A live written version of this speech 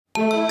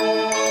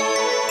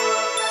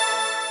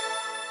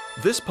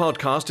This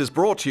podcast is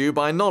brought to you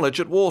by Knowledge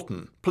at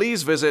Wharton.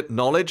 Please visit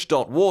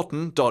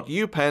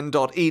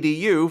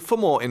knowledge.wharton.upenn.edu for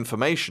more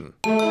information.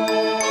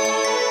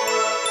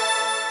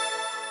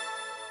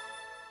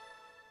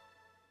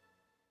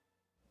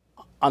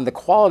 On the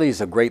qualities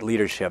of great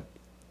leadership,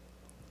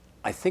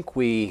 I think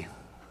we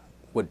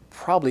would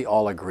probably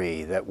all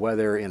agree that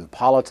whether in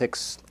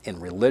politics,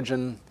 in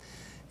religion,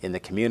 in the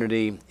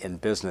community, in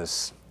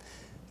business,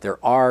 there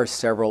are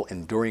several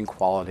enduring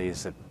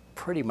qualities that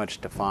pretty much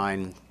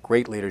define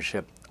great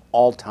leadership,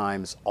 all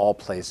times, all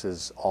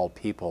places, all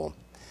people.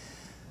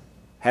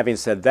 Having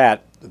said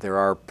that, there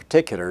are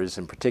particulars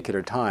in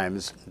particular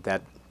times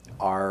that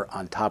are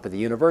on top of the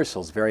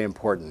universals, very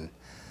important.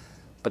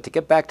 But to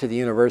get back to the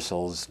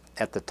universals,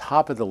 at the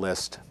top of the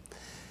list,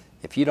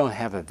 if you don't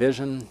have a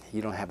vision,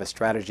 you don't have a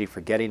strategy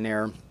for getting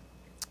there,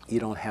 you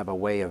don't have a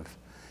way of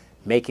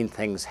making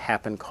things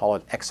happen, call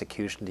it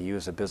execution to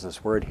use a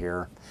business word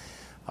here,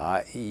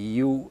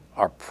 you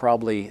are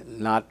probably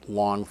not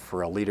long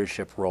for a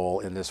leadership role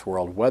in this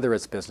world, whether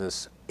it's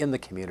business, in the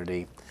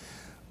community,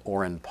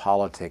 or in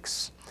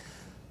politics.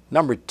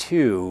 Number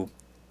two,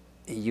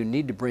 you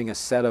need to bring a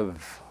set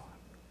of,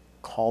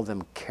 call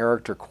them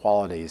character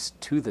qualities,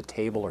 to the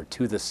table or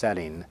to the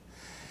setting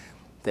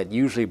that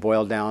usually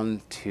boil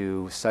down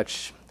to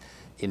such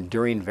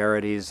enduring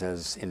verities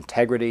as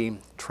integrity,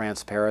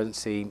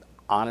 transparency,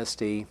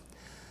 honesty,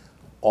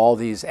 all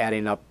these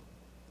adding up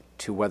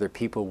to whether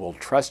people will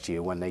trust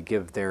you when they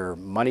give their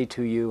money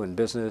to you in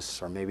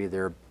business or maybe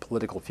their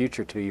political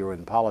future to you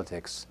in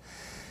politics.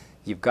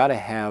 You've got to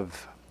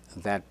have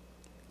that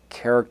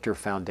character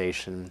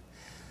foundation,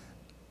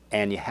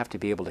 and you have to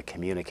be able to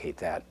communicate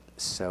that.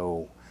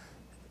 So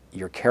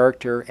your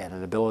character and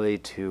an ability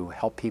to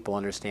help people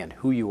understand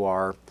who you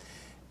are,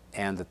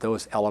 and that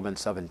those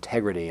elements of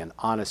integrity and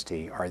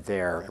honesty are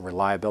there, and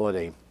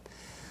reliability.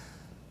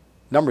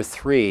 Number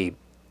three,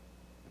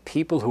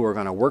 people who are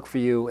going to work for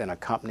you in a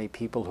company,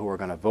 people who are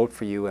going to vote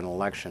for you in an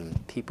election,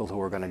 people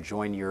who are going to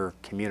join your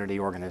community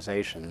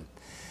organization,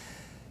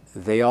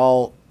 they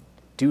all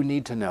do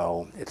need to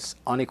know, it's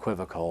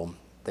unequivocal,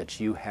 that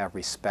you have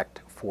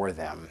respect for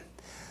them.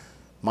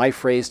 My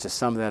phrase to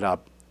sum that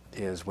up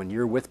is when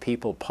you're with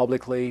people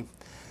publicly,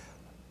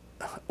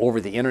 over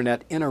the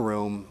internet, in a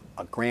room,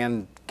 a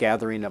grand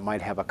gathering that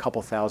might have a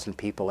couple thousand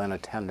people in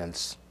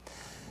attendance,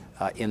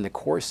 in the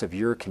course of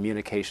your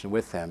communication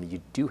with them,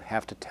 you do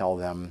have to tell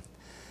them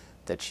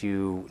that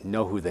you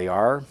know who they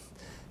are,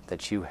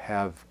 that you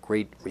have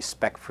great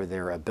respect for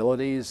their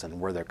abilities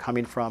and where they're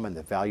coming from and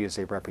the values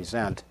they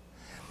represent.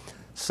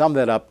 Sum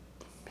that up,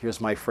 here's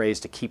my phrase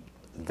to keep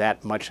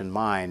that much in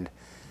mind: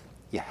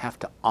 you have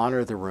to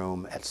honor the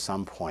room at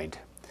some point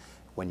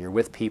when you're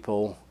with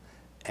people,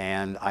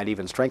 and I'd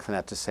even strengthen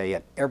that to say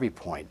at every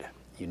point.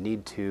 You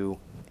need to,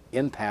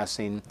 in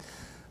passing,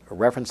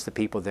 reference the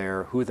people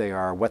there, who they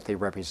are, what they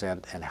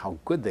represent, and how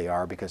good they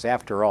are, because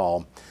after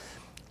all,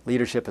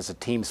 leadership is a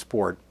team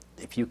sport.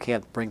 If you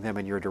can't bring them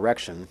in your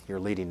direction,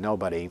 you're leading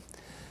nobody,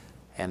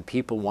 and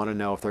people want to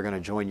know if they're going to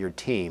join your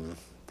team,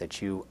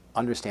 that you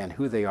understand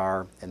who they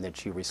are and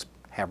that you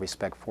have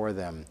respect for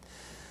them.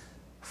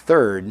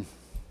 Third,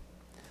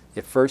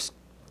 if first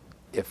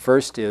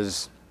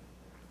is,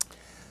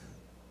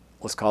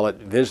 let's call it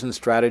vision,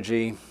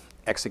 strategy,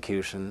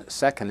 execution.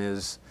 Second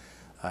is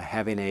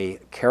having a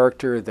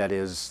character that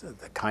is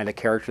the kind of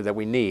character that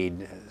we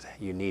need.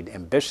 You need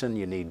ambition,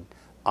 you need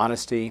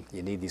honesty,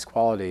 you need these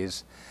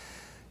qualities.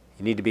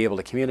 You need to be able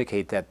to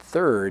communicate that.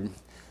 Third,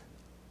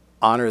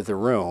 honor the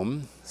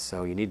room,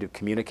 so you need to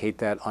communicate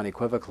that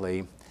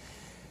unequivocally.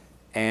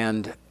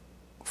 And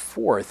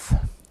fourth,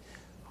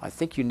 I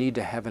think you need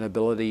to have an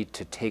ability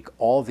to take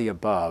all the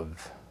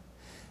above,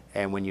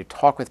 and when you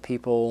talk with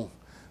people,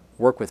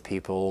 work with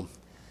people,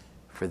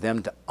 for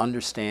them to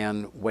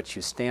understand what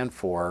you stand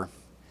for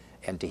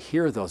and to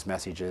hear those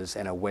messages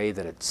in a way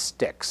that it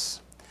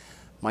sticks.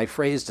 My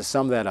phrase to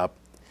sum that up,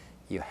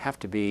 you have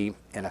to be,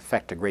 in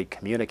effect, a great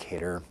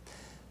communicator.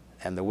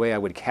 And the way I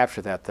would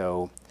capture that,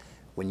 though,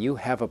 when you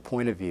have a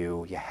point of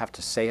view, you have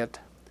to say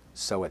it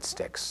so it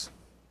sticks.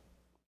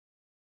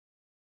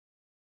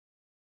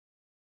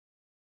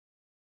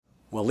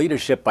 Well,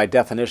 leadership by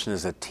definition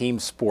is a team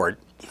sport.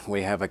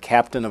 We have a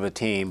captain of a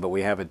team, but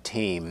we have a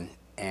team.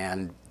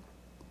 And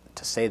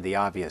to say the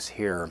obvious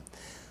here,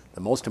 the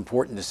most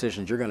important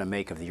decisions you're going to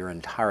make of your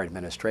entire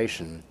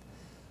administration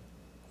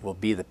will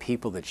be the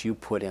people that you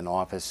put in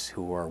office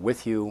who are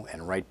with you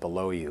and right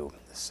below you.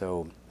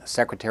 So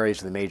secretaries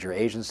of the major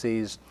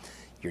agencies,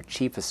 your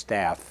chief of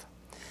staff,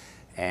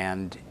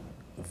 and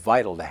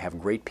vital to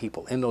have great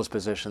people in those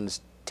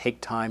positions.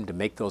 Take time to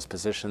make those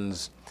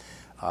positions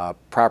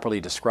properly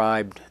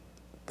described,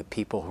 the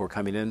people who are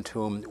coming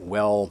into them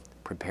well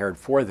prepared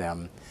for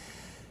them,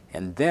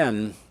 and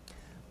then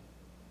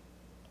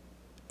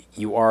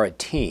you are a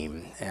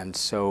team. And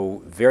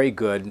so very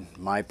good,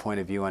 my point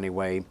of view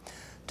anyway,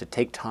 to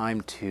take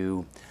time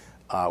to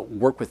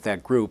work with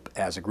that group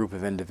as a group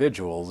of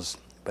individuals,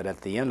 but at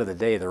the end of the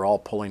day they're all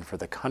pulling for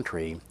the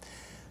country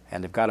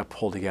and they've got to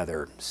pull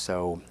together.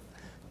 So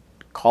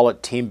call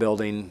it team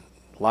building,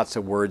 lots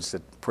of words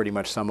that pretty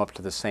much sum up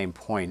to the same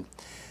point.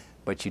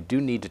 But you do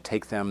need to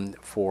take them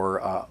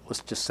for, let's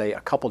just say,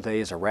 a couple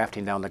days of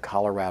rafting down to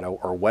Colorado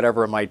or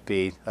whatever it might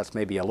be. That's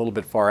maybe a little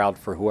bit far out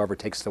for whoever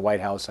takes the White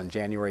House on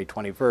January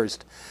 21st.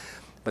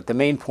 But the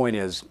main point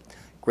is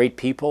great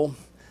people,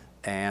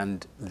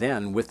 and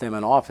then with them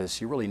in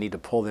office, you really need to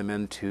pull them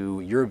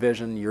into your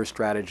vision, your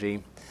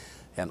strategy,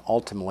 and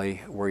ultimately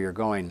where you're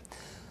going.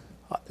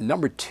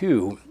 Number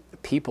two,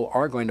 people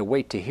are going to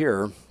wait to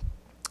hear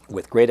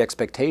with great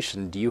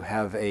expectation, do you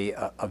have a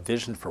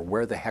vision for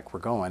where the heck we're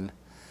going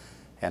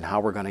and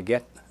how we're going to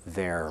get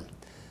there?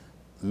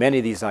 Many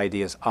of these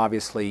ideas,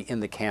 obviously,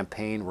 in the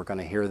campaign, we're going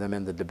to hear them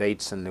in the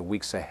debates in the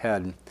weeks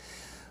ahead.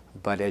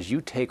 But as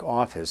you take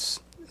office,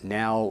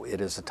 now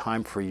it is a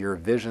time for your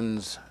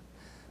visions,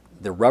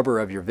 the rubber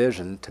of your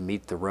vision, to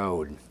meet the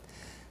road.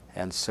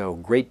 And so,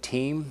 great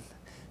team,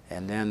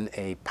 and then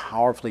a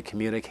powerfully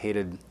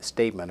communicated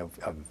statement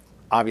of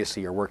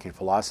obviously your working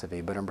philosophy,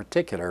 but in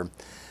particular,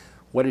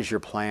 what is your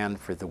plan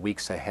for the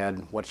weeks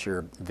ahead? What's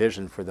your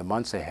vision for the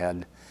months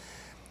ahead?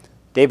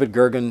 David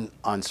Gergen,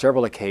 on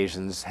several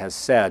occasions, has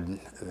said,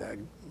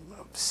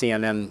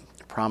 CNN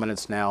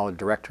prominence now,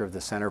 director of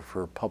the Center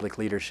for Public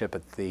Leadership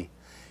at the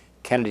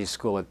Kennedy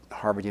School at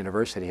Harvard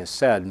University, has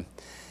said,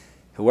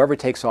 whoever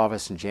takes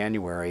office in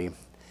January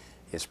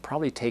is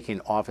probably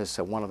taking office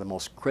at one of the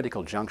most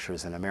critical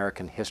junctures in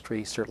American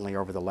history, certainly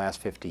over the last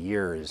 50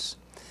 years.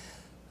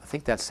 I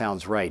think that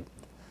sounds right.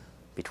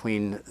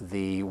 Between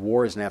the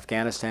wars in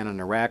Afghanistan and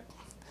Iraq,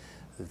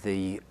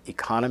 the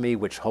economy,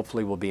 which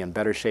hopefully will be in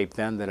better shape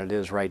then than it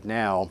is right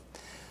now,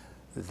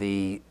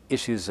 the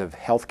issues of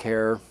health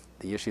care,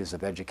 the issues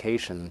of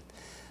education,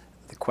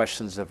 the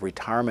questions of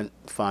retirement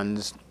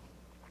funds,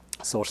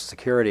 Social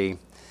Security,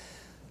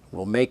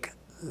 will make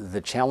the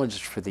challenges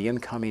for the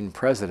incoming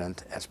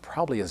president as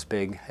probably as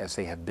big as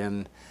they have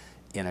been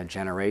in a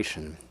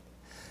generation.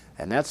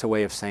 And that's a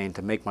way of saying,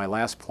 to make my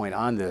last point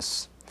on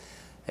this,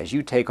 as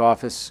you take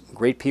office,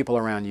 great people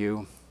around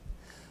you,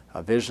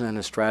 a vision and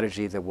a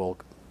strategy that will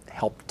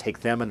help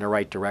take them in the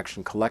right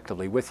direction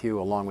collectively with you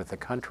along with the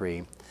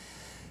country,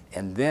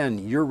 and then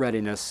your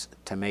readiness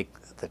to make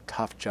the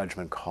tough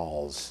judgment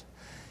calls.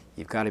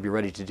 You've got to be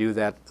ready to do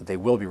that. They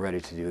will be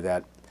ready to do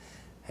that.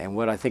 And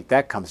what I think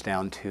that comes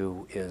down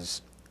to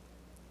is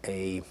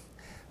a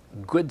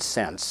good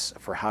sense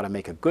for how to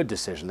make a good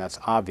decision. That's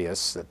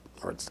obvious,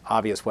 or it's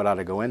obvious what ought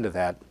to go into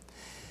that,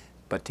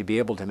 but to be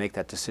able to make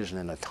that decision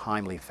in a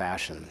timely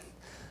fashion.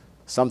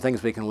 Some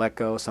things we can let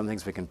go, some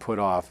things we can put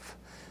off,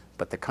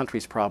 but the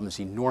country's problem is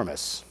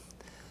enormous.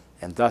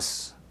 And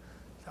thus,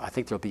 I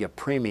think there'll be a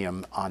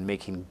premium on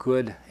making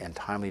good and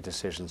timely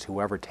decisions,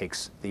 whoever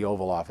takes the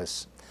Oval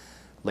Office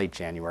late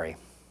January.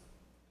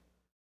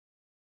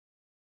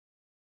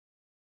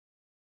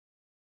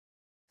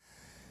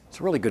 It's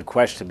a really good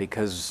question,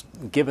 because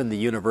given the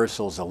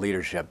universals of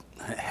leadership,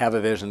 have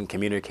a vision,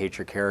 communicate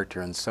your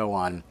character, and so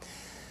on,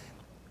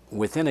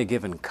 within a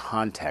given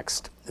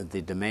context,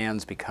 the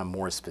demands become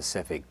more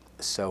specific.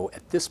 So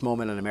at this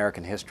moment in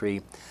American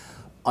history,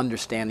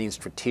 understanding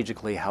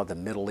strategically how the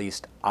Middle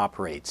East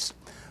operates,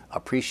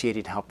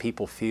 appreciating how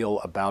people feel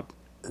about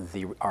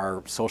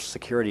our Social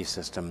Security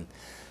system,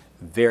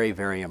 very,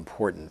 very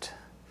important.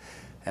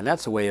 And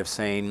that's a way of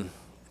saying,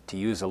 to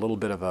use a little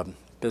bit of a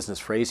business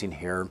phrasing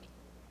here,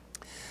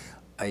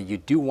 you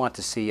do want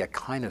to see a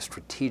kind of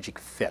strategic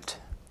fit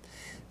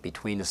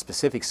between the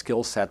specific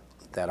skill set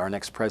that our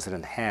next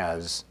president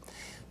has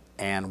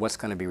and what's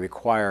going to be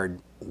required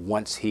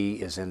once he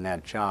is in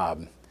that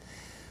job.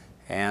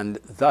 And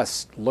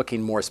thus,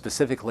 looking more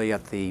specifically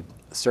at the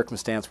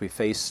circumstance we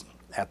face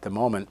at the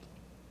moment,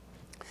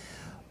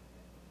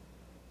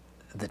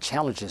 the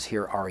challenges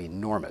here are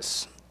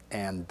enormous.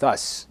 And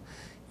thus,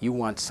 you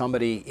want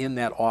somebody in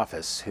that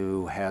office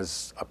who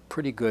has a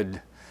pretty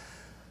good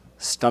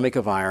stomach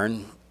of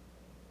iron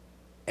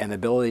and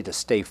ability to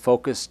stay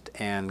focused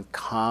and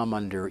calm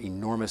under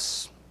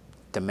enormous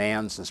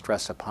demands and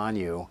stress upon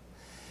you,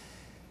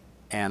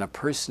 and a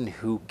person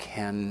who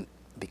can,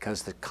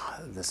 because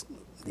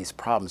these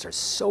problems are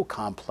so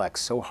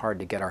complex, so hard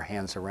to get our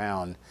hands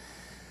around,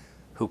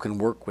 who can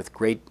work with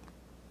great,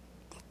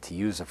 to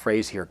use a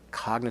phrase here,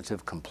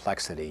 cognitive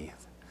complexity.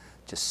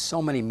 Just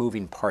so many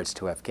moving parts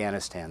to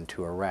Afghanistan,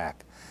 to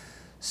Iraq,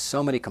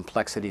 so many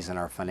complexities in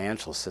our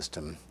financial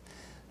system,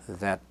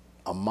 that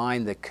a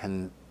mind that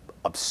can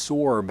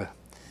absorb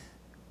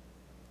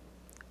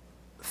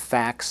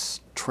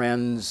facts,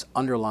 trends,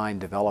 underlying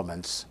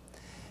developments,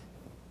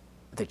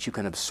 that you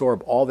can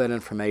absorb all that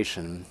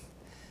information,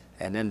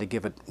 and then to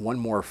give it one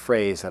more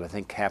phrase that I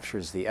think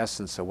captures the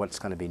essence of what's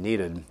going to be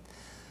needed,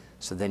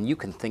 so then you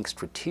can think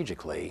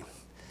strategically,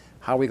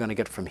 how are we going to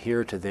get from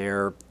here to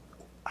there?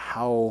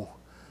 How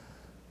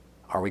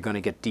are we going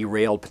to get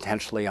derailed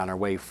potentially on our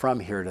way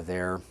from here to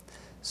there?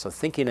 So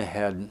thinking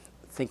ahead,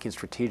 thinking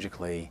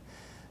strategically,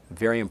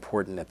 very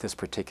important at this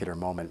particular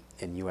moment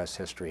in U.S.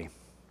 history.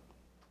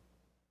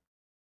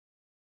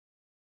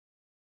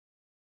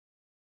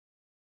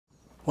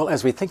 Well,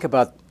 as we think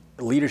about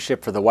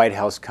leadership for the White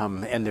House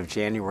come end of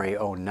January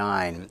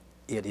 '09,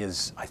 it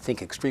is, I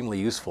think, extremely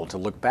useful to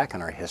look back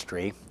on our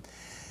history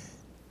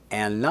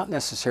and not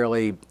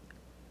necessarily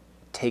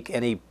take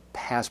any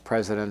past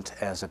president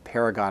as a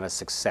paragon of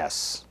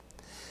success,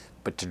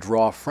 but to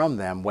draw from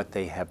them what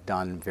they have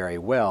done very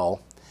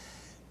well.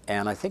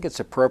 And I think it's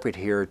appropriate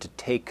here to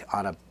take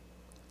on a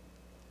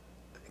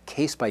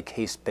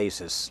case-by-case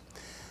basis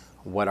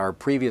what our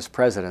previous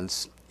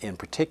presidents in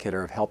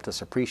particular have helped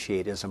us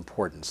appreciate is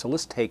important. So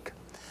let's take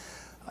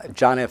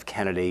John F.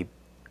 Kennedy,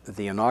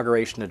 the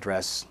inauguration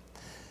address,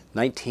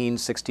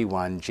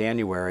 1961,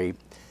 January.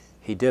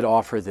 He did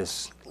offer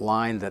this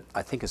line that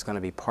I think is going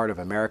to be part of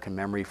American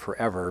memory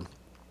forever.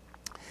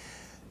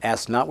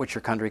 Ask not what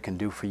your country can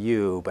do for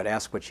you, but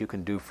ask what you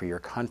can do for your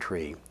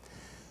country.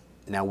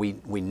 Now we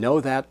know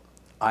that.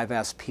 I've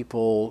asked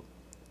people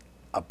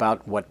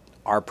about what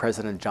our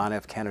President John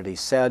F. Kennedy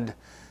said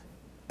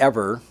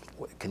ever.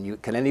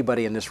 Can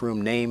anybody in this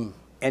room name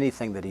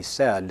anything that he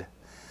said?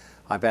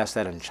 I've asked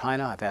that in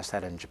China, I've asked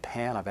that in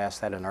Japan, I've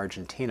asked that in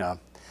Argentina.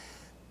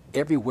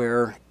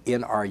 Everywhere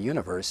in our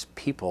universe,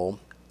 people,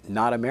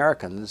 not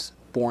Americans,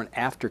 born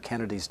after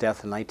Kennedy's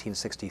death in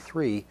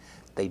 1963,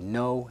 they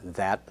know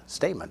that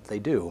statement. They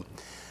do.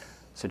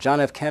 So John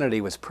F. Kennedy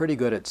was pretty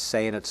good at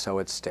saying it so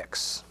it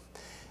sticks.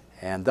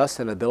 And thus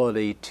an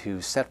ability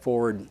to set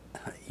forward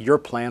your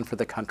plan for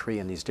the country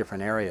in these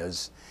different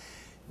areas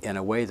in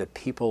a way that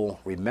people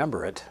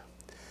remember it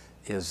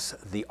is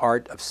the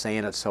art of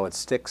saying it so it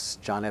sticks.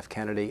 John F.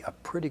 Kennedy, a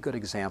pretty good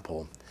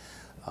example.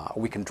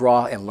 We can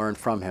draw and learn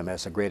from him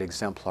as a great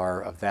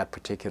exemplar of that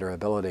particular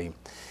ability.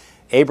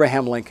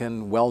 Abraham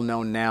Lincoln, well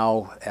known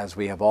now, as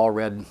we have all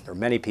read, or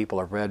many people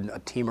have read, A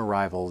Team of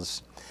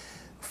Rivals,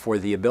 for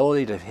the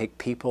ability to take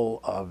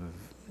people of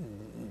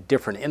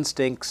different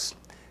instincts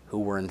who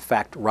were in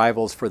fact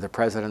rivals for the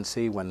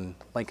presidency when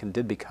Lincoln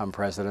did become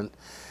president,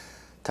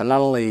 to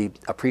not only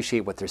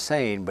appreciate what they're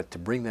saying, but to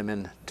bring them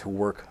in to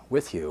work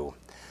with you.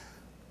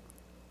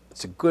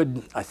 It's a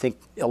good, I think,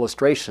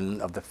 illustration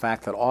of the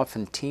fact that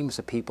often teams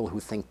of people who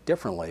think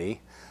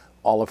differently,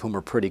 all of whom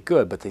are pretty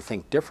good, but they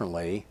think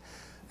differently,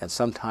 and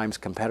sometimes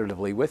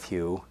competitively with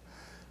you,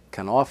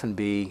 can often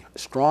be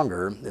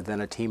stronger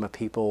than a team of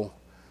people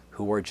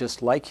who are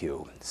just like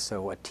you.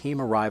 So a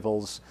team of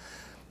rivals,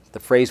 the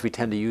phrase we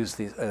tend to use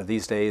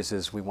these days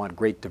is we want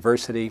great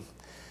diversity.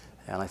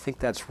 And I think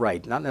that's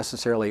right, not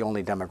necessarily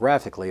only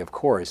demographically, of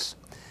course,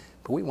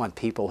 but we want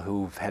people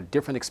who've had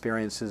different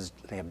experiences,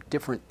 they have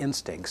different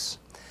instincts,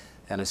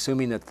 and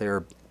assuming that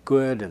they're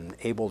good and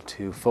able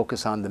to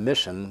focus on the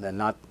mission and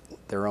not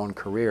their own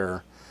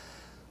career,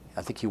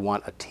 I think you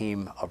want a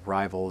team of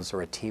rivals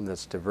or a team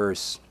that's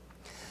diverse.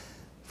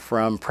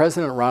 From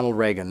President Ronald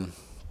Reagan,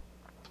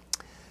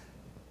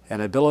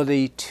 an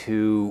ability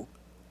to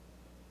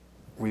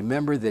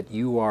remember that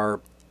you are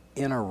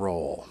in a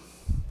role.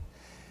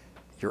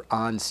 You're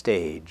on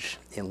stage.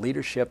 In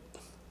leadership,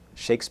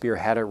 Shakespeare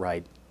had it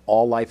right.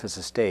 All life is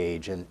a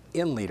stage, and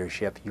in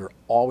leadership, you're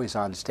always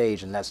on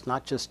stage, and that's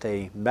not just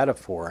a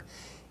metaphor.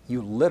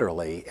 You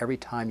literally, every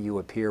time you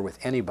appear with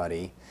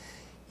anybody,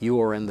 you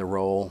are in the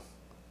role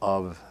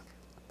of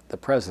the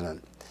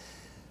president.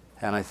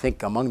 And I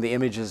think among the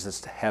images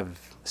that have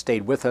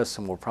stayed with us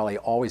and will probably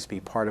always be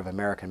part of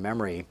American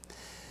memory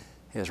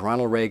is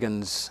Ronald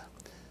Reagan's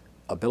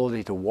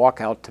ability to walk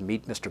out to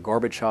meet Mr.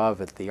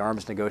 Gorbachev at the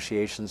arms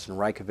negotiations in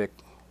Reykjavik,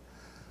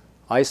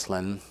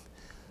 Iceland,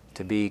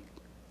 to be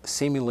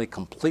seemingly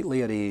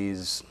completely at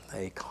ease,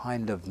 a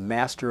kind of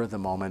master of the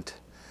moment,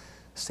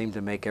 seemed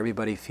to make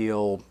everybody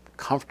feel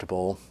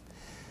comfortable.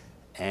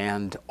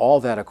 And all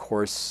that, of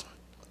course,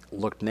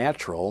 looked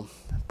natural,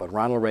 but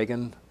Ronald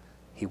Reagan,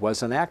 he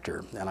was an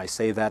actor. And I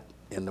say that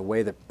in the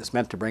way that is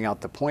meant to bring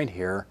out the point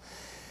here.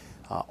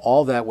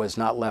 All that was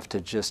not left to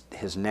just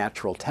his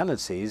natural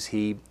tendencies.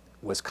 He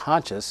was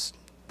conscious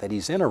that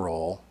he's in a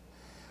role,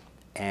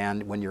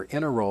 and when you're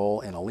in a role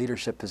in a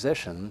leadership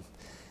position,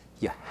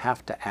 you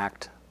have to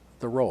act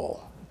the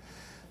role.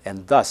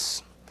 And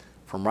thus,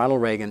 from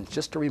Ronald Reagan,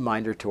 just a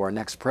reminder to our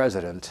next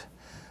president,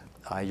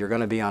 you're going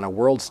to be on a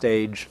world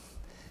stage,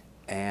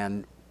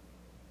 and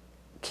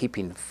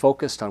keeping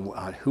focused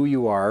on who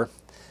you are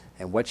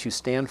and what you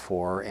stand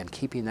for, and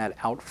keeping that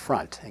out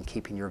front, and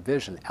keeping your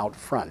vision out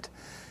front,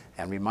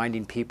 and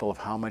reminding people of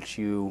how much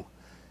you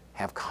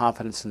have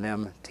confidence in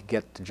them to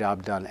get the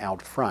job done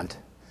out front,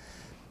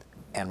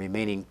 and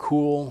remaining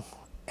cool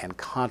and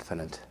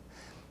confident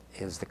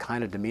is the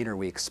kind of demeanor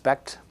we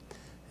expect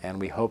and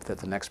we hope that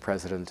the next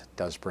president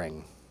does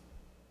bring.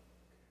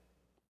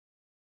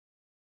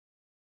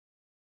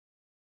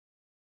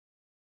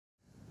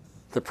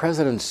 The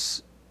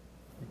president's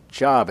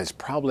job is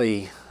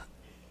probably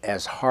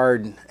as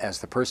hard as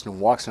the person who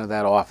walks into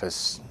that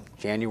office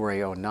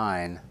January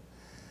 '09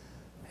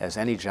 as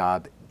any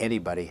job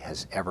anybody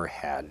has ever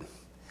had,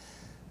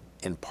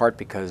 in part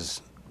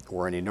because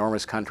we're an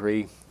enormous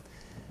country,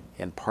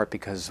 in part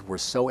because we're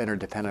so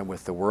interdependent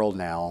with the world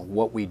now.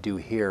 What we do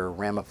here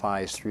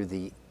ramifies through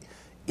the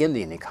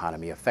Indian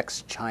economy,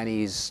 affects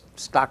Chinese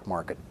stock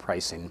market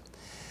pricing.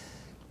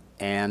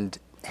 And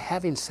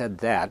having said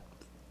that,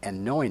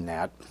 and knowing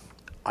that,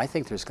 I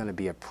think there's going to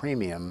be a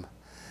premium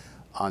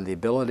on the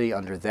ability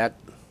under that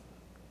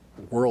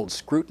world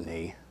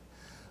scrutiny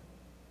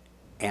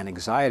and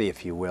anxiety,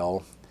 if you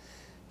will,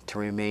 to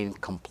remain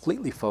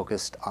completely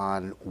focused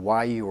on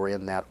why you were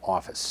in that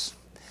office.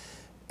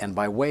 And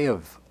by way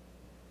of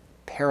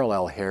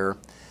parallel here,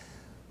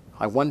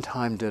 I one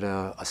time did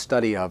a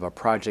study of a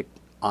project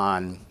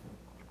on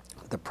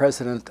the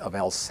president of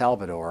El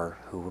Salvador,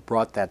 who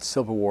brought that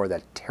civil war,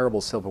 that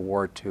terrible civil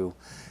war, to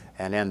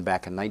an end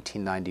back in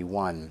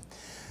 1991.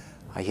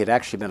 He had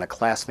actually been a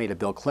classmate of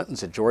Bill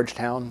Clinton's at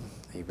Georgetown.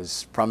 He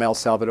was from El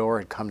Salvador,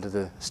 had come to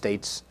the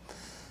States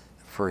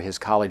for his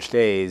college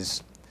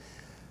days.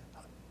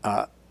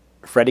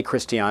 Freddie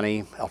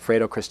Cristiani,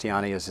 Alfredo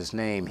Cristiani is his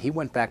name, he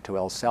went back to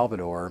El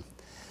Salvador,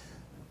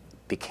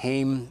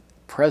 became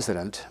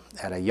president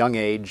at a young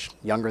age,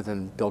 younger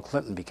than Bill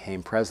Clinton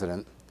became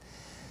president,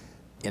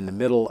 in the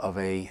middle of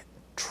a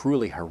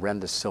truly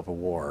horrendous civil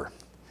war.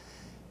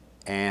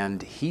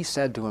 And he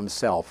said to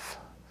himself,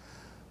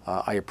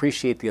 I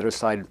appreciate the other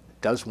side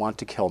does want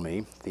to kill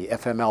me. The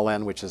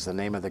FMLN, which is the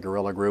name of the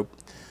guerrilla group,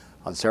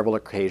 on several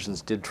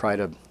occasions did try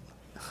to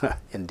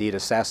indeed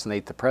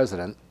assassinate the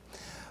president.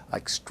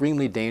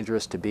 Extremely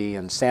dangerous to be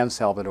in San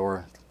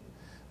Salvador,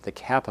 the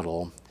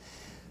capital.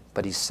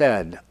 But he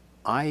said,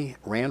 I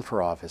ran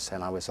for office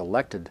and I was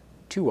elected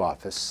to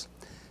office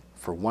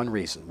for one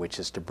reason, which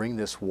is to bring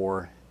this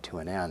war to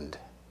an end.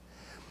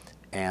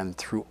 And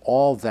through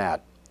all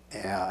that,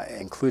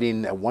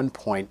 including at one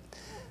point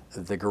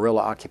the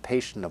guerrilla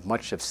occupation of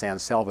much of San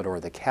Salvador,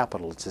 the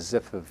capital, it's as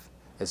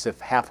if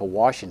half of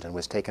Washington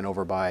was taken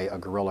over by a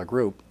guerrilla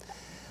group,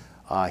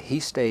 he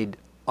stayed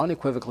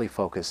unequivocally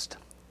focused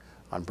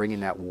on bringing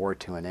that war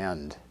to an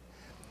end.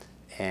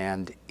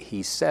 And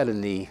he said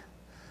in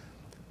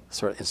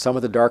some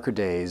of the darker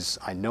days,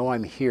 I know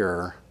I'm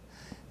here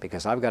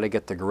because I've got to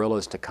get the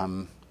guerrillas to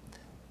come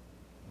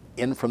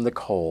in from the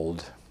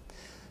cold.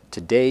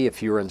 Today,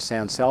 if you're in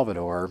San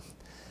Salvador,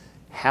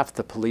 half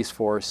the police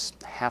force,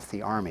 half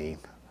the army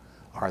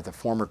are the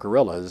former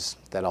guerrillas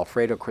that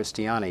Alfredo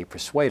Cristiani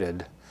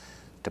persuaded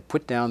to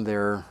put down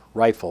their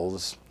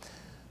rifles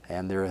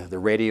and the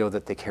radio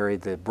that they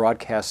carried, the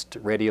broadcast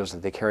radios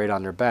that they carried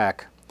on their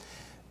back,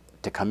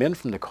 to come in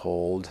from the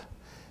cold.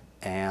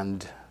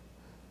 And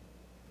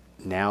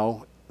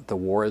now the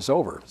war is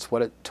over. It's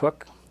what it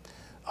took.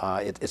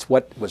 It's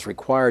what was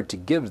required to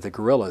give the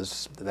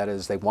guerrillas, that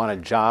is, they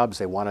wanted jobs,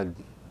 they wanted,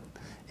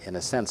 in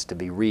a sense, to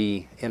be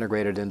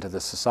reintegrated into the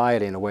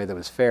society in a way that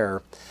was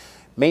fair.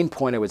 Main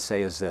point I would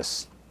say is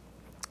this.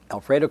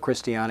 Alfredo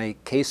Cristiani,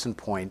 case in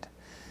point,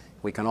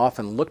 we can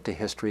often look to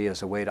history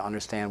as a way to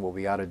understand what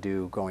we ought to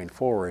do going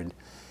forward.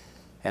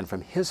 And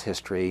from his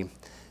history,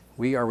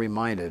 we are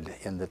reminded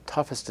in the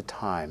toughest of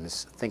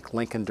times, think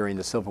Lincoln during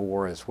the Civil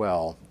War as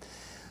well,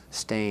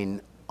 staying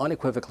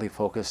unequivocally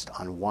focused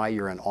on why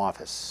you're in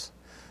office.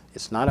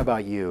 It's not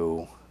about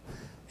you.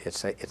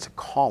 It's a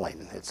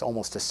calling. It's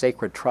almost a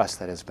sacred trust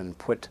that has been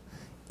put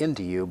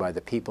into you by the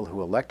people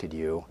who elected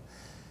you.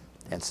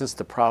 And since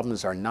the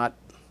problems are not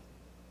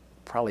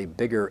probably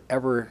bigger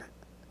ever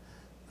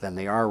than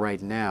they are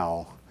right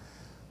now,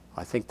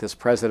 I think this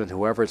president,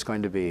 whoever it's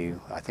going to be,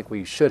 I think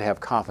we should have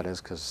confidence,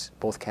 because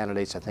both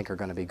candidates I think are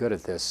going to be good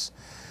at this,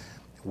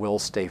 will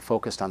stay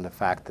focused on the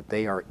fact that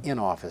they are in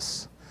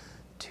office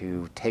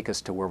to take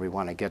us to where we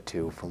want to get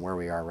to from where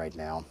we are right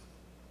now.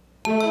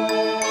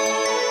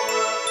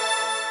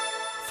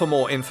 For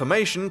more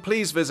information,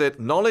 please visit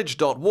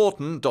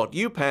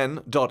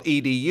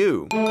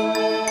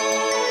knowledge.wharton.upenn.edu.